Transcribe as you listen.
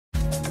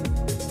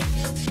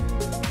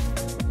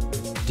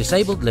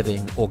Disabled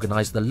Living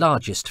organise the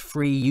largest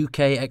free UK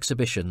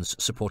exhibitions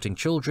supporting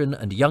children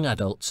and young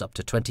adults up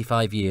to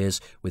 25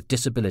 years with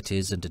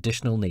disabilities and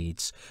additional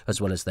needs,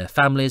 as well as their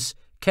families,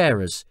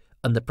 carers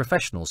and the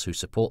professionals who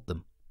support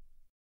them.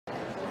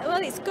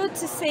 Well, it's good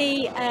to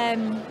see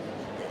the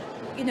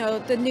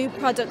new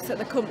products that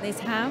the companies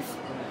have.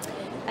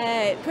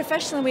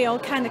 Professionally, we all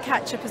kind of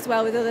catch up as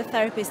well with other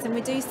therapists, and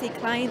we do see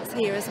clients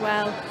here as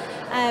well.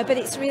 But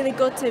it's really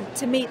good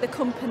to meet the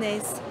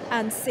companies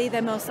and see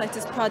their most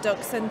latest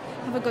products and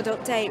have a good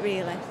update,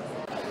 really.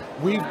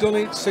 We've done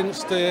it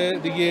since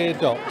the year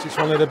Adultz. It's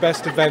one of the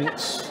best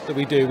events that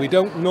we do. We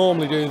don't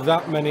normally do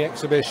that many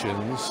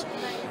exhibitions,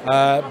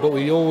 but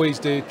we always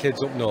do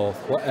Kidz Up North.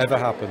 Whatever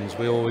happens,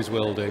 we always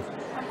will do.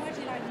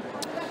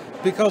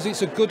 Because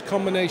it's a good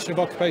combination of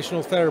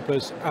occupational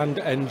therapists and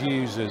end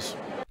users.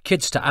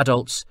 Kidz to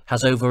Adultz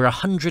has over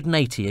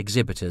 180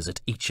 exhibitors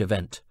at each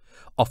event,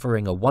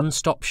 offering a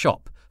one-stop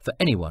shop for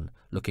anyone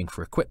looking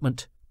for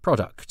equipment,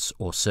 products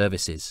or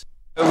services.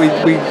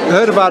 We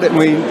heard about it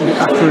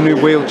after a new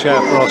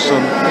wheelchair for our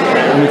son,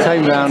 and we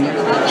came down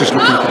just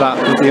looking for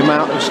that, but the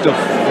amount of stuff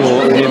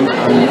for him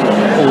and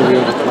all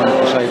the other kind of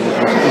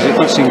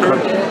disabled it's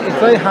incredible. If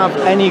they have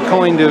any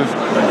kind of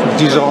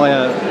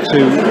desire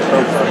to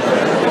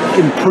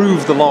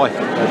improve the life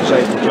of a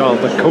disabled child,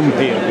 they come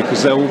here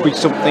because there will be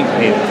something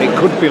here. It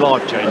could be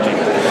life-changing.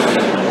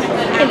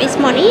 It's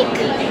Monique.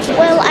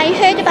 Well, I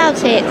heard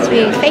about it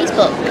through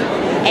Facebook,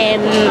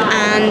 and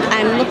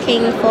I'm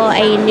looking for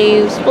a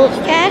new sports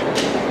chair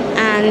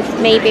and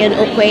maybe an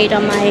upgrade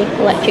on my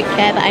electric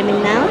chair that I'm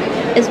in now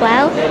as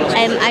well.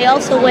 I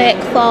also work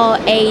for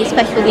a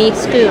special needs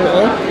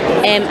school,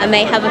 and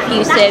they have a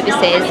few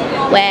services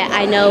where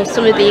I know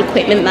some of the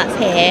equipment that's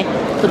here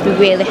could be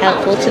really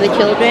helpful to the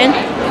children.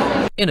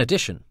 In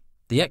addition,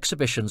 the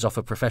exhibitions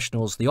offer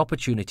professionals the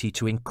opportunity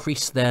to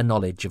increase their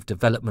knowledge of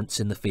developments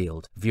in the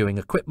field, viewing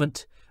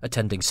equipment,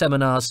 attending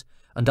seminars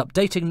and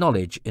updating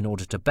knowledge in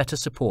order to better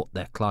support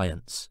their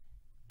clients.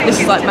 This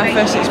is like my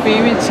first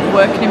experience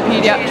working in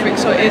paediatrics,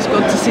 so it is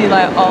good to see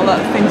all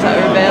that things that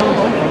are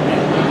available.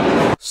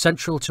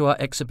 Central to our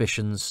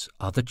exhibitions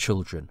are the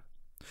children,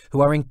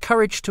 who are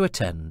encouraged to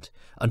attend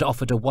and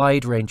offered a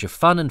wide range of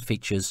fun and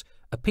features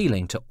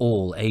appealing to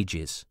all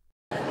ages.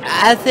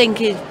 I think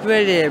it's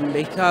brilliant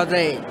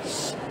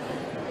because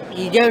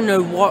you don't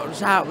know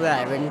what's out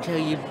there until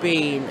you've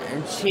been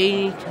and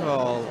seen it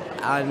all,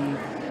 and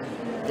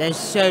there's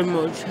so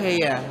much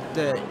here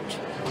that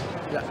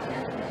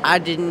I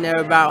didn't know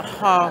about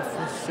half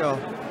the stuff.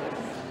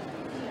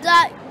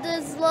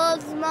 There's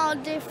loads more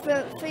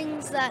different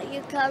things that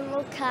you can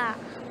look at.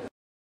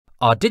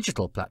 Our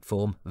digital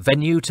platform,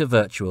 Venue to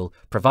Virtual,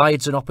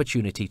 provides an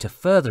opportunity to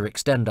further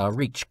extend our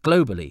reach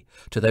globally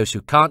to those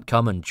who can't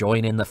come and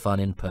join in the fun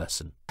in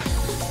person.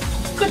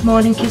 Good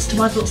morning, Kidz to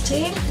Adultz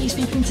team. You're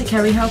speaking to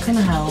Kerry. How can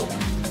I help?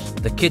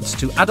 The Kidz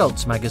to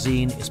Adultz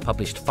magazine is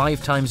published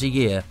 5 times a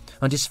year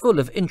and is full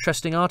of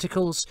interesting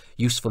articles,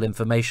 useful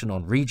information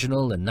on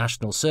regional and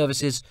national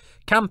services,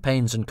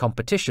 campaigns and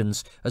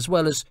competitions, as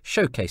well as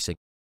showcasing.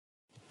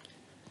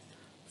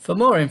 For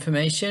more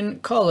information,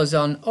 call us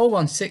on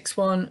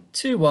 0161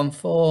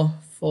 214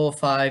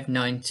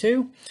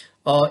 4592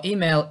 or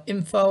email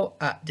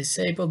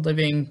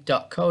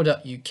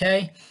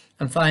info@disabledliving.co.uk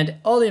and find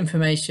all the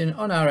information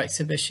on our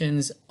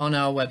exhibitions on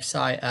our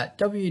website at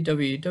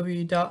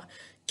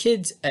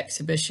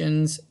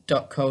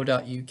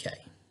www.kidsexhibitions.co.uk.